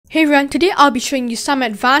Hey everyone, today I'll be showing you some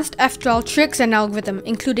advanced F2L tricks and algorithm,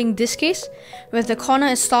 including this case, where the corner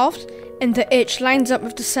is solved and the edge lines up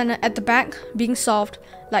with the center at the back being solved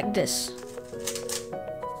like this.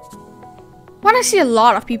 What I see a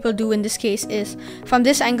lot of people do in this case is, from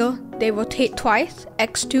this angle, they rotate twice,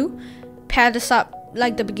 X2, pair this up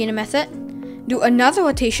like the beginner method, do another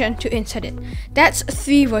rotation to insert it. That's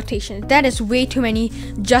 3 rotations. That is way too many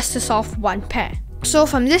just to solve one pair. So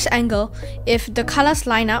from this angle, if the colors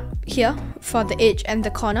line up here for the edge and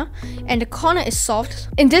the corner is solved,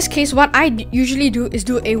 in this case what I usually do is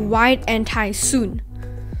do a wide anti-soon.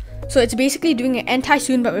 So it's basically doing an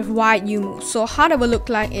anti-soon but with wide U moves. So how that will look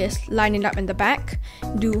like is line it up in the back,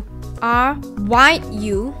 do R, wide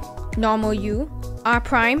U, normal U, R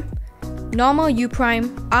prime, normal U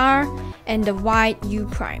prime, R, and the wide U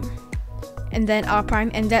prime, and then R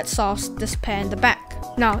prime, and that solves this pair in the back.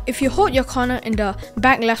 Now, if you hold your corner in the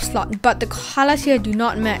back left slot, but the colors here do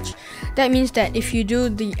not match, that means that if you do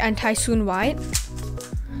the anti-soon wide,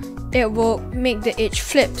 it will make the edge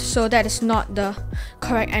flipped, so that is not the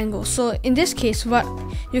correct angle. So in this case, what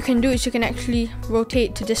you can do is you can actually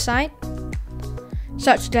rotate to this side,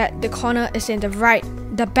 such that the corner is in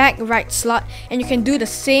the back right slot, and you can do the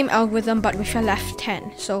same algorithm but with your left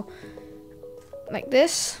hand. So like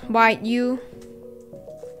this, wide U,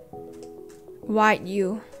 wide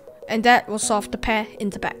U, and that will solve the pair in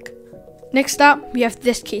the back. Next up, we have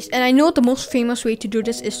this case, and I know the most famous way to do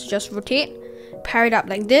this is to just rotate, pair it up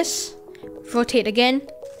like this, rotate again,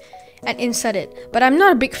 and insert it. But I'm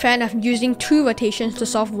not a big fan of using 2 rotations to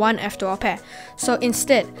solve one F2L pair. So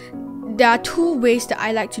instead, there are 2 ways that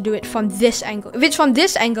I like to do it from this angle. If it's from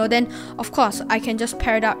this angle, then of course I can just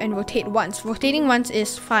pair it up and rotate once. Rotating once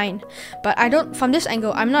is fine, but from this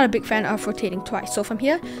angle, I'm not a big fan of rotating twice. So from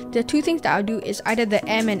here, the 2 things that I'll do is either the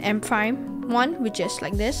M and M prime one, which is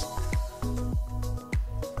like this,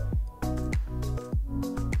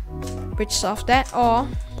 which solves that, or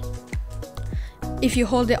if you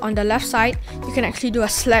hold it on the left side, you can actually do a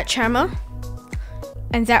sledgehammer,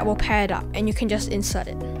 and that will pair it up, and you can just insert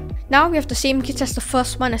it. Now we have the same case as the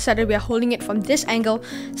first one, except that we are holding it from this angle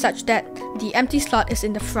such that the empty slot is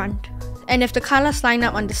in the front. And if the colors line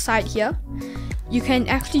up on the side here, you can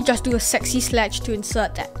actually just do a sexy sledge to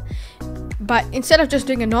insert that. But instead of just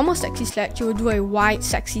doing a normal sexy sledge, you will do a wide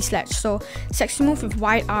sexy sledge. So sexy move with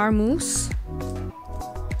wide R moves,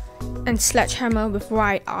 and sledgehammer with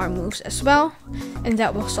wide R moves as well, and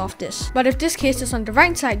that will solve this. But if this case is on the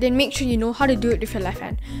right side, then make sure you know how to do it with your left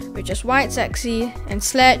hand, which is wide sexy and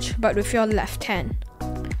sledge but with your left hand.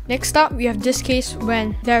 Next up, we have this case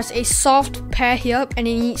when there's a solved pair here and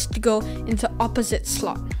it needs to go into opposite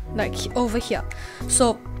slot, like over here.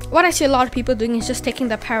 So what I see a lot of people doing is just taking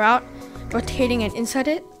the pair out, rotating and insert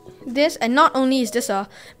it. And not only is this a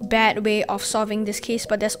bad way of solving this case,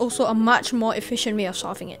 but there's also a much more efficient way of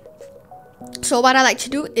solving it. So what I like to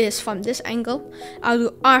do is from this angle, I'll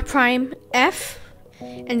do R prime F,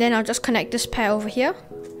 and then I'll just connect this pair over here,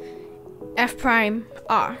 F prime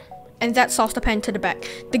R, and that solves the pair to the back.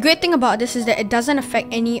 The great thing about this is that it doesn't affect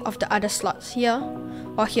any of the other slots here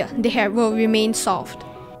or here. They will remain solved.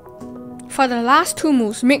 For the last 2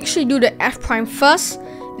 moves, make sure you do the F prime first,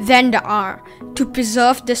 then the R, to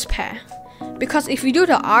preserve this pair. Because if you do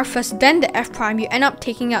the R first, then the F prime, you end up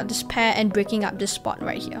taking out this pair and breaking up this spot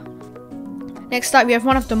right here. Next up, we have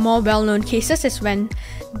one of the more well-known cases is when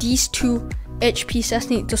these 2 edge pieces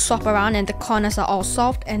need to swap around and the corners are all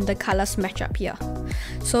solved and the colors match up here.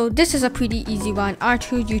 So this is a pretty easy one.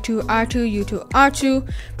 R2, U2, R2, U2,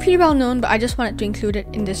 R2. Pretty well known, but I just wanted to include it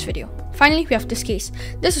in this video. Finally, we have this case.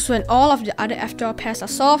 This is when all of the other F2L pairs are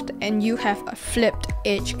solved and you have a flipped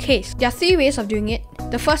edge case. There are 3 ways of doing it.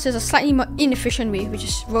 The first is a slightly more inefficient way, which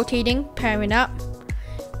is rotating, pairing up,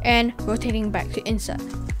 and rotating back to insert.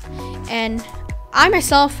 And I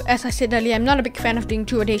myself, as I said earlier, I'm not a big fan of doing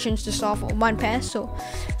 2 rotations to solve one pair. So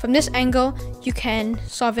from this angle, you can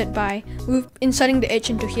solve it by inserting the edge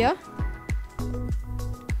into here,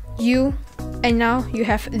 U, and now you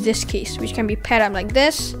have this case, which can be paired up like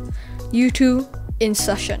this, U2,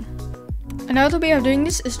 insertion. Another way of doing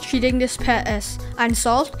this is treating this pair as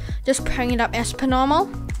unsolved, just pairing it up as per normal,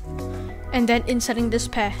 and then inserting this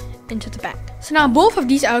pair into the back. So now both of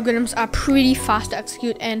these algorithms are pretty fast to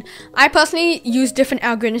execute, and I personally use different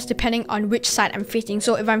algorithms depending on which side I'm facing.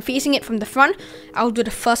 So if I'm facing it from the front, I'll do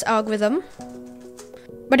the first algorithm.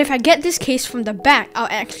 But if I get this case from the back, I'll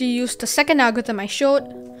actually use the second algorithm I showed,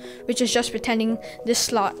 which is just pretending this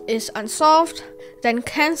slot is unsolved, then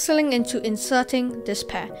cancelling into inserting this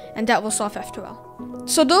pair, and that will solve F2L.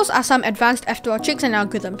 So those are some advanced F2L tricks and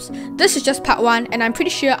algorithms. This is just part 1, and I'm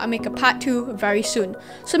pretty sure I'll make a part 2 very soon,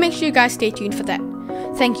 so make sure you guys stay tuned for that.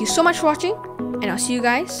 Thank you so much for watching, and I'll see you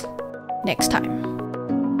guys next time.